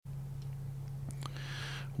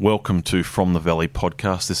Welcome to From the Valley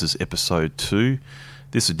podcast. This is episode 2.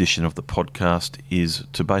 This edition of the podcast is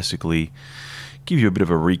to basically give you a bit of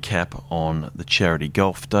a recap on the charity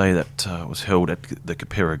golf day that was held at the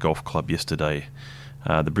Keperra Golf Club yesterday.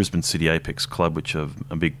 The Brisbane City Apex Club, which are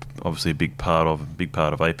obviously a big part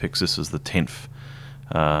of Apex. This is the 10th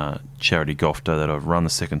charity golf day that I've run. The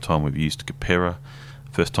second time we've used Keperra.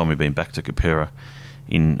 First time we've been back to Keperra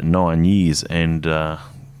in 9 years, and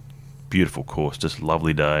beautiful course, just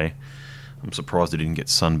lovely day. I'm surprised I didn't get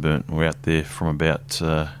sunburnt. We're out there from about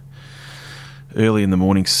early in the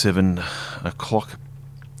morning, 7 o'clock.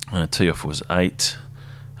 Tee-off was 8.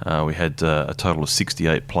 We had a total of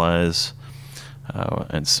 68 players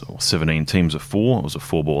and 17 teams of 4. It was a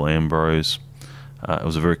 4-ball Ambrose. It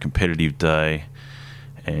was a very competitive day,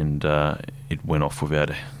 and it went off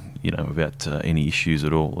without any issues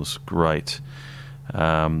at all. It was great.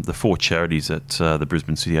 The 4 charities that the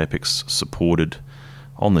Brisbane City Apex supported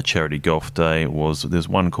on the charity golf day there's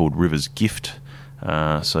one called Rivers Gift.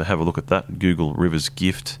 So have a look at that. Google Rivers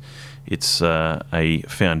Gift. It's a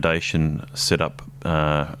foundation set up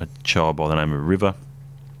a child by the name of River.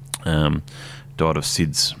 Died of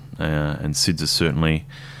SIDS, and SIDS certainly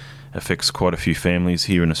affects quite a few families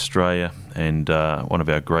here in Australia, and one of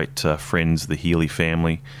our great friends, the Healy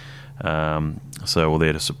family. So we're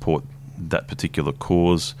there to support that particular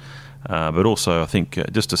cause, but also I think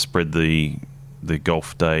just to spread the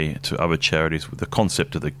golf day to other charities. The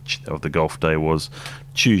concept of the golf day was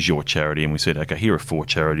choose your charity, and we said, okay, here are 4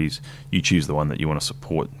 charities. You choose the one that you want to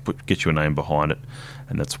support, get your name behind it,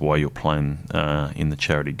 and that's why you're playing in the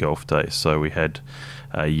charity golf day. So we had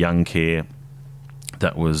Young Care.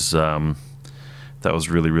 That was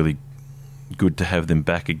really, really good to have them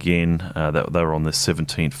back again. They were on the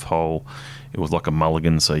 17th hole. It was like a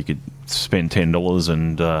mulligan, so you could spend $10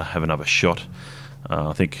 and have another shot.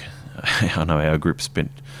 I think I know our group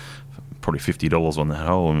spent probably $50 on that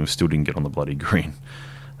hole, and we still didn't get on the bloody green.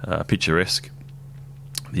 Picturesque.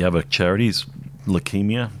 The other charities,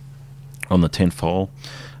 Leukemia, on the 10th hole.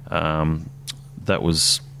 That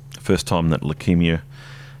was the first time that Leukemia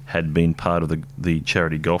had been part of the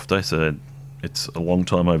charity golf day, so it's a long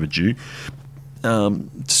time overdue.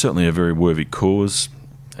 Certainly a very worthy cause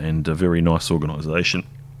and a very nice organisation.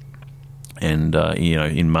 And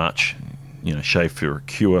in March, Shave for a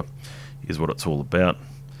Cure is what it's all about.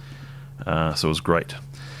 So it was great.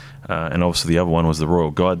 And obviously the other one was the Royal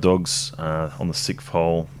Guide Dogs. On the 6th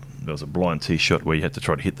hole, there was a blind tee shot where you had to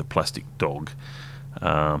try to hit the plastic dog.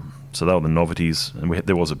 So they were the novelties. And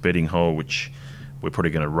there was a betting hole, which we're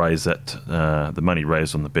probably going to raise that. The money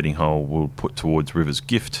raised on the betting hole we'll put towards Rivers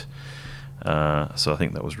Gift. So I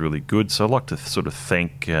think that was really good. So I'd like to sort of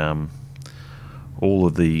thank all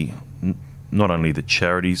of not only the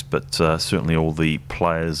charities, but certainly all the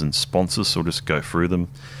players and sponsors. So I'll just go through them.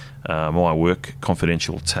 My Work,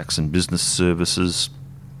 Confidential Tax and Business Services,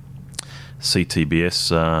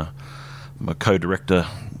 CTBS, my co-director,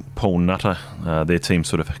 Paul Nutter. Their team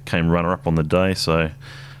sort of came runner-up on the day, so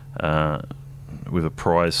with a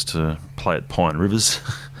prize to play at Pine Rivers.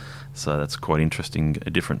 So that's quite interesting, a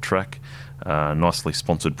different track. Nicely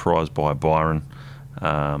sponsored prize by Byron,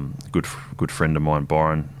 good friend of mine,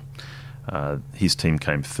 Byron. His team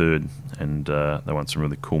came 3rd, and they won some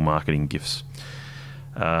really cool marketing gifts.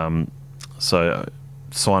 So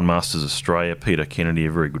Signmasters Australia, Peter Kennedy,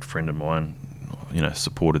 a very good friend of mine,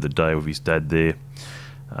 supported the day with his dad there.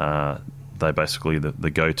 They basically the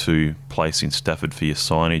go-to place in Stafford for your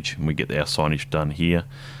signage, and we get our signage done here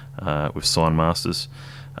with Signmasters.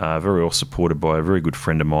 Very well supported by a very good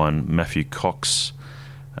friend of mine, Matthew Cox.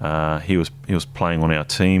 He was playing on our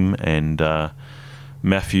team, and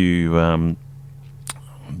Matthew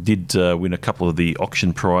did win a couple of the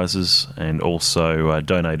auction prizes, and also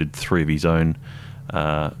donated 3 of his own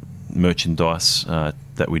merchandise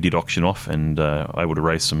that we did auction off, and able to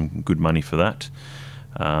raise some good money for that.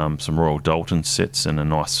 Some Royal Dalton sets and a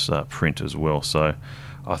nice print as well. So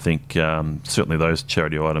I think certainly those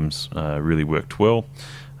charity items really worked well.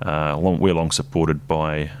 We're long supported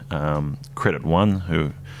by Credit One,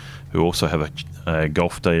 who also have a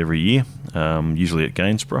golf day every year, usually at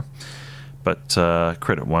Gainsborough. But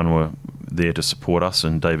Credit One were there to support us,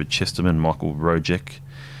 and David Chesterman, Michael Rojek,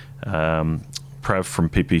 Prav from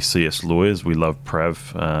PPCS Lawyers. We love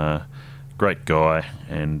Prav. Great guy,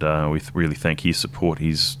 and we really thank his support.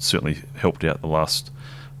 He's certainly helped out the last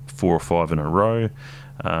 4 or 5 in a row.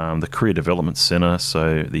 The Career Development Centre,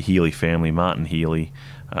 so the Healy family, Martin Healy,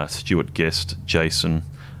 Stuart Guest, Jason,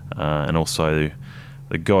 and also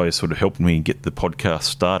the guy who sort of helped me get the podcast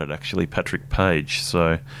started, actually, Patrick Page.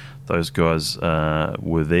 So those guys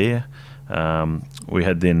were there. We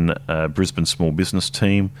had then a Brisbane small business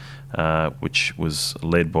team, which was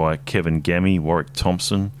led by Kevin Gammy, Warwick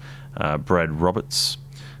Thompson, Brad Roberts.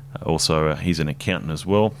 Also, he's an accountant as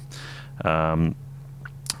well. So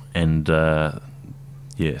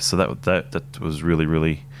that was really,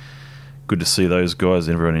 really good to see those guys.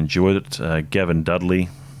 Everyone enjoyed it. Gavin Dudley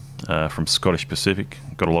from Scottish Pacific.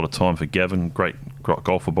 Got a lot of time for Gavin. Great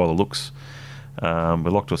golfer by the looks.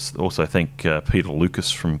 We'd like to also thank Peter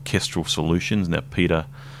Lucas from Kestrel Solutions. Now, Peter,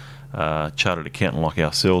 chartered accountant like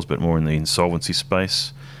ourselves, but more in the insolvency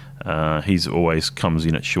space. He's always comes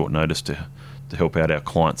in at short notice to help out our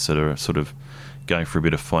clients that are sort of going through a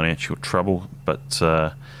bit of financial trouble, but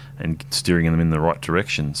and steering them in the right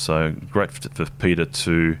direction. So great for Peter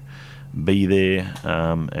to be there,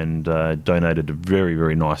 and donated a very,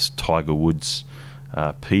 very nice Tiger Woods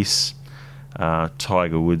piece.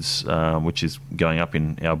 Tiger Woods, which is going up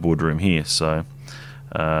in our boardroom here. So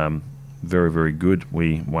very, very good.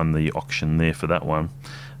 We won the auction there for that one.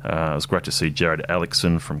 It was great to see Jared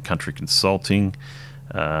Alexson from Country Consulting,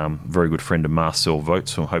 very good friend of Marcel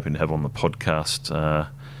Votes, who I'm hoping to have on the podcast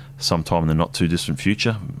sometime in the not too distant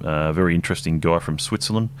future. Very interesting guy from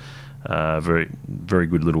Switzerland. Very, very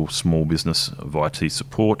good little small business of IT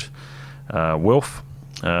support. Wealth.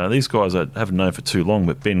 These guys I haven't known for too long,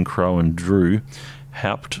 but Ben Crow and Drew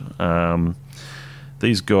Haupt.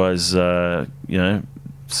 These guys,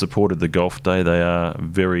 supported the golf day. They are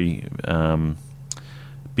very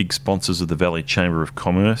big sponsors of the Valley Chamber of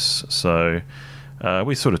Commerce. So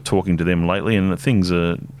we're sort of talking to them lately, and I think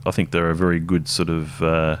they're a very good sort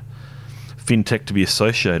of fintech to be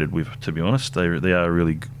associated with. To be honest, they are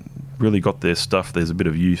really got their stuff. There's a bit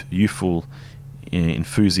of youthful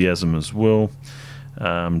enthusiasm as well.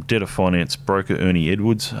 Debtor finance broker Ernie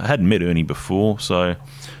Edwards. I hadn't met Ernie before, so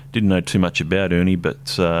didn't know too much about Ernie,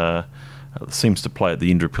 but seems to play at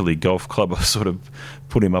the Indooroopilly Golf Club. I sort of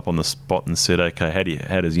put him up on the spot and said, okay,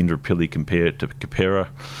 how does Indooroopilly compare to Capera?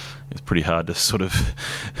 It's pretty hard to sort of,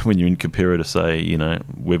 when you're in Capera, to say,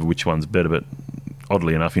 which one's better, but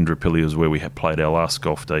oddly enough, Indooroopilly is where we had played our last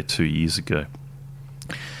golf day 2 years ago.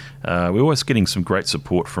 We're always getting some great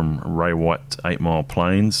support from Ray White 8 Mile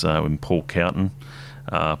Plains and Paul Cowton.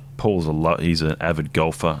 He's an avid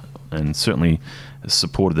golfer and certainly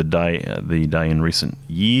supported the day in recent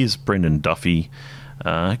years. Brendan Duffy,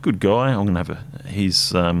 good guy.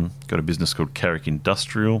 He's got a business called Carrick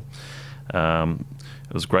Industrial.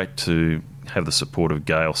 It was great to have the support of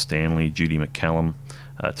Gail Stanley, Judy McCallum,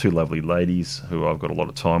 two lovely ladies who I've got a lot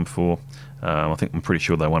of time for. I'm pretty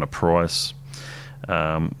sure they won a prize.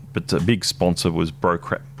 But a big sponsor was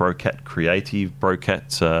Brocat Creative.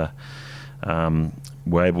 Brocat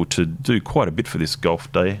were able to do quite a bit for this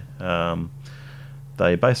golf day.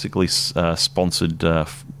 They basically sponsored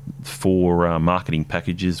 4 marketing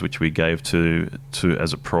packages, which we gave to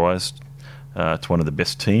as a prize to one of the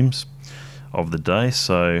best teams of the day.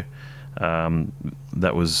 So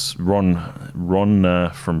that was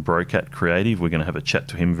Ron from Brocat Creative. We're going to have a chat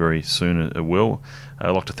to him very soon as well. I'd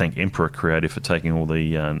like to thank Emperor Creative for taking all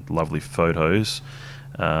the lovely photos.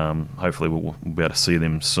 Hopefully we'll be able to see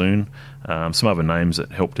them soon. Some other names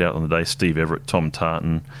that helped out on the day: Steve Everett, Tom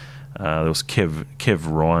Tartan. There was Kev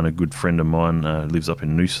Ryan, a good friend of mine, lives up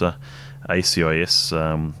in Noosa. ACIS,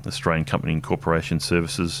 Australian Company and Corporation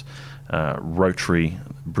Services. Rotary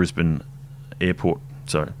Brisbane Airport.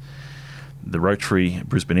 The Rotary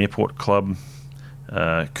Brisbane Airport Club.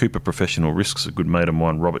 Cooper Professional Risks, a good mate of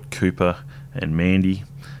mine, Robert Cooper and Mandy.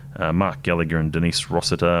 Mark Gallagher and Denise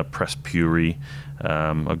Rossiter. Pras Puri.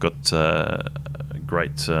 I've got a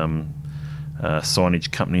great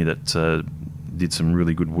signage company that did some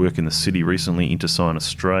really good work in the city recently, Intersign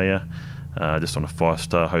Australia, just on a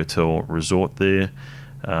 5-star hotel resort there.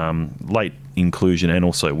 Late inclusion and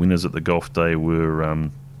also winners at the golf day were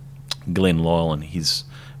Glenn Lyle and his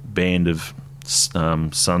band of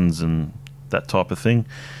sons and that type of thing.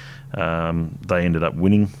 They ended up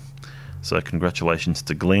winning, so congratulations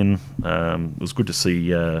to Glenn. It was good to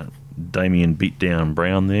see Damien beat down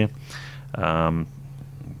Brown there.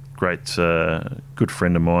 Great, good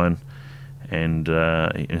friend of mine, and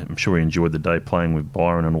I'm sure he enjoyed the day playing with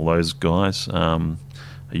Byron and all those guys. A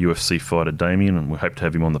UFC fighter, Damien, and we hope to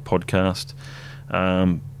have him on the podcast.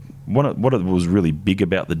 What was really big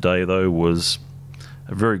about the day, though, was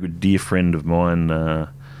a very good dear friend of mine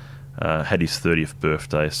had his 30th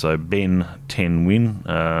birthday. So Ben 10 Win,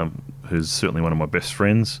 who's certainly one of my best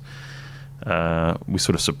friends, we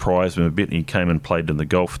sort of surprised him a bit. He came and played in the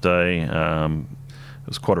golf day. It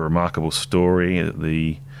was quite a remarkable story.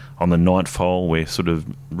 on the ninth hole, we're sort of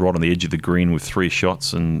right on the edge of the green with 3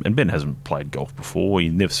 shots, and Ben hasn't played golf before. He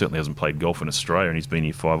certainly hasn't played golf in Australia, and he's been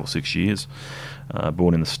here 5 or 6 years.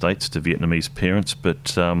 Born in the States to Vietnamese parents,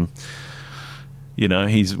 but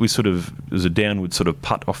it was a downward sort of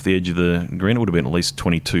putt off the edge of the green. It would have been at least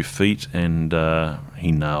 22 feet, and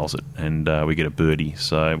he nails it, and we get a birdie.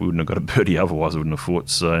 So we wouldn't have got a birdie otherwise, I wouldn't have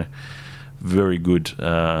thought. So very good.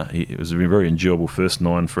 It was a very enjoyable first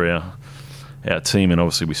 9 for our team, and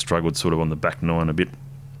obviously we struggled sort of on the back 9 a bit.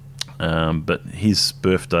 But his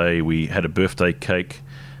birthday, we had a birthday cake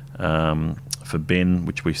for Ben,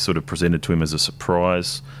 which we sort of presented to him as a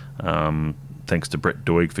surprise. Thanks to Brett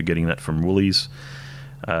Doig for getting that from Woolies.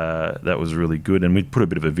 That was really good, and we'd put a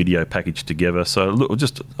bit of a video package together. So look,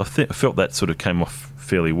 I felt that sort of came off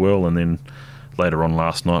fairly well, and then later on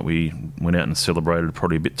last night we went out and celebrated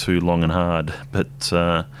probably a bit too long and hard, but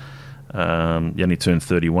he only turned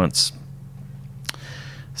 30 once.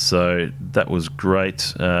 So that was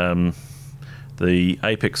great. The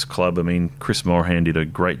Apex Club, Chris Morahan did a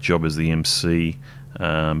great job as the MC.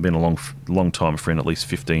 Been a long time friend, at least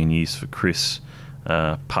 15 years for Chris,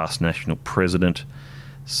 past national president.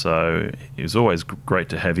 So it was always great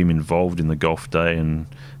to have him involved in the golf day, and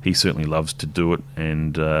he certainly loves to do it,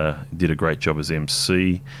 and did a great job as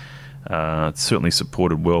MC. Certainly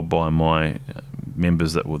supported well by my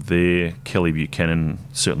members that were there. Kelly Buchanan,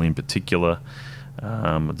 certainly in particular.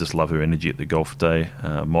 I just love her energy at the golf day.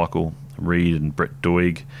 Michael Reid and Brett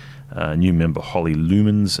Doig, new member Holly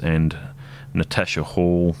Lumens, and Natasha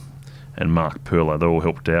Hall and Mark Perler. They all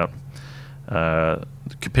helped out.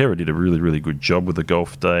 Capera did a really, really good job with the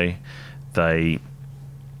golf day. They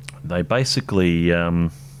basically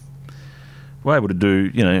were able to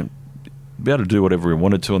be able to do whatever we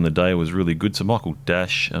wanted to on the day. It was really good. So Michael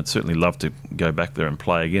Dash, I'd certainly love to go back there and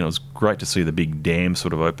play again. It was great to see the big dam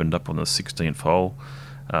sort of opened up on the 16th hole.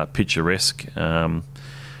 Picturesque.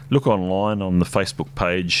 Look online on the Facebook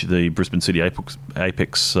page, the Brisbane City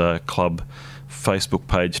Apex Club Facebook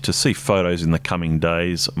page, to see photos in the coming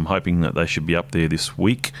days. I'm hoping that they should be up there this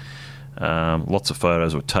week. Lots of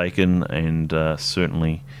photos were taken, and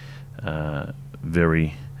certainly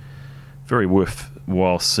very, very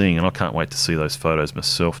worthwhile seeing, and I can't wait to see those photos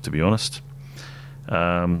myself, to be honest.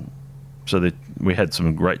 We had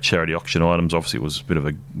some great charity auction items. Obviously, it was a bit of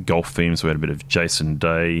a golf theme, so we had a bit of Jason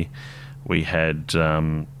Day. We had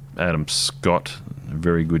Adam Scott, a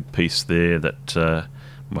very good piece there that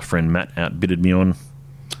my friend Matt outbidded me on.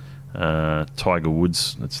 Tiger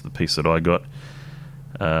Woods, that's the piece that I got,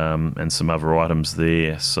 and some other items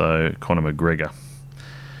there. So Conor McGregor.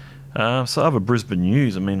 So other Brisbane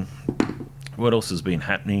news. What else has been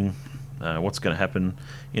happening? What's going to happen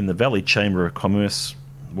in the Valley Chamber of Commerce?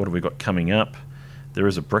 What have we got coming up? There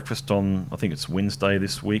is a breakfast on, I think it's Wednesday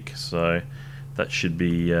this week, so that should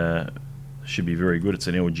be very good. It's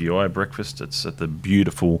an LGI breakfast. It's at the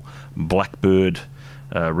beautiful Blackbird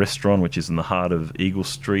restaurant, which is in the heart of Eagle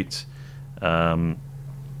Street. So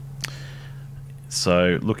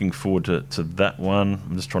looking forward to that one.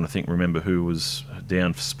 I'm just trying to remember who was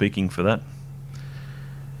down for speaking for that.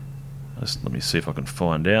 Let me see if I can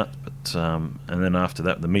find out. But and then after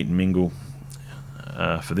that, the meet and mingle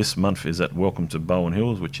for this month is at Welcome to Bowen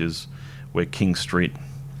Hills, which is where King Street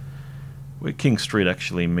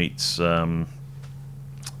actually meets the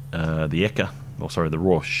Ekka,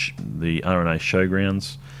 the R&A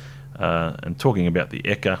Showgrounds. And talking about the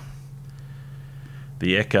Ekka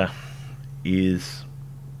is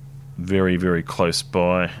very, very close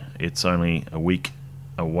by. It's only a week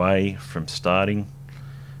away from starting.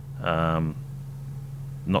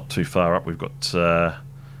 Not too far up. We've got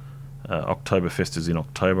Oktoberfest is in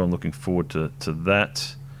October. I'm looking forward to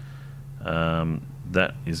that.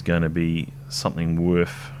 That is going to be something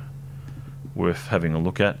worth having a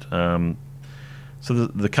look at. So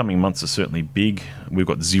the coming months are certainly big. We've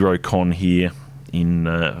got ZeroCon here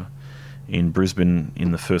in Brisbane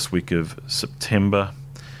in the first week of September.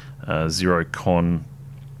 ZeroCon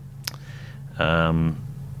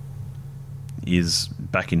is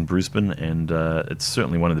back in Brisbane, and it's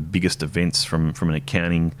certainly one of the biggest events from an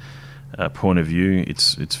accounting point of view.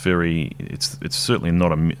 It's certainly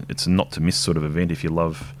not to miss sort of event if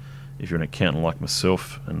you're an accountant like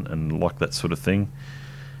myself and like that sort of thing.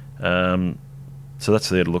 So that's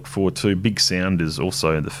there to look forward to. Big Sound is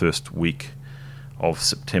also the first week of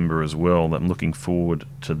September as well. I'm looking forward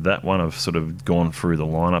to that one. I've sort of gone through the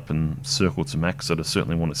lineup and circled some acts that I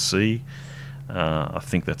certainly want to see. I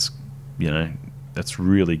think that's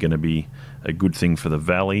really going to be a good thing for the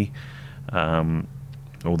Valley.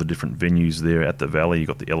 All the different venues there at the Valley. You've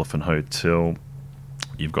got the Elephant Hotel,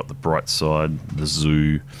 you've got the Bright Side, the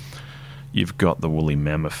Zoo, you've got the Woolly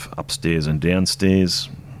Mammoth upstairs and downstairs.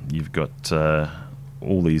 You've got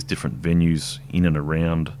all these different venues in and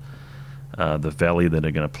around the valley that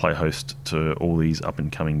are going to play host to all these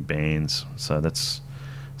up-and-coming bands. So that's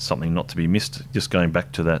something not to be missed. Just going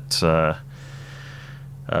back to that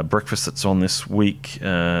breakfast that's on this week,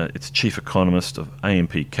 its chief economist of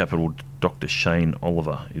AMP Capital, Dr. Shane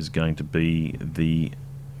Oliver, is going to be the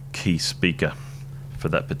key speaker for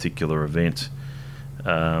that particular event.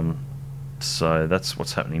 So that's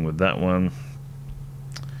what's happening with that one.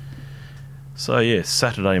 So yeah,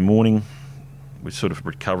 Saturday morning, we're sort of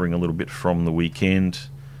recovering a little bit from the weekend,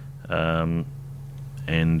 and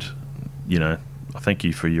I thank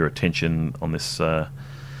you for your attention on this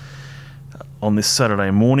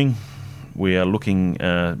Saturday morning. We are looking,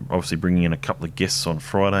 obviously bringing in a couple of guests on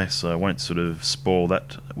Friday, so I won't sort of spoil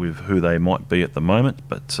that with who they might be at the moment,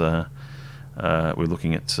 but we're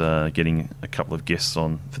looking at getting a couple of guests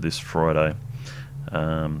on for this Friday.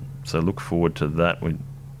 So look forward to that.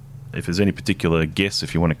 If there's any particular guests,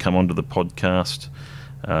 if you want to come onto the podcast,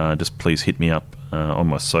 just please hit me up on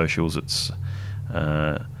my socials. It's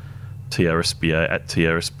TRSBA, at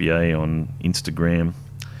TRSBA on Instagram,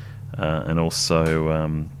 and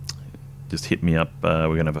also just hit me up. We're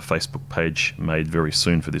going to have a Facebook page made very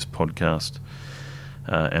soon for this podcast,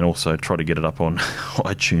 and also try to get it up on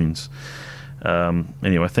iTunes.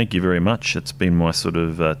 Anyway, thank you very much. It's been my sort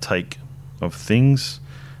of take of things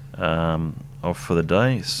for the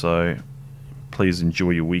day, so please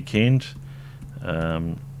enjoy your weekend,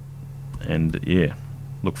 and yeah,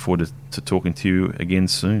 look forward to talking to you again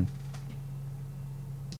soon.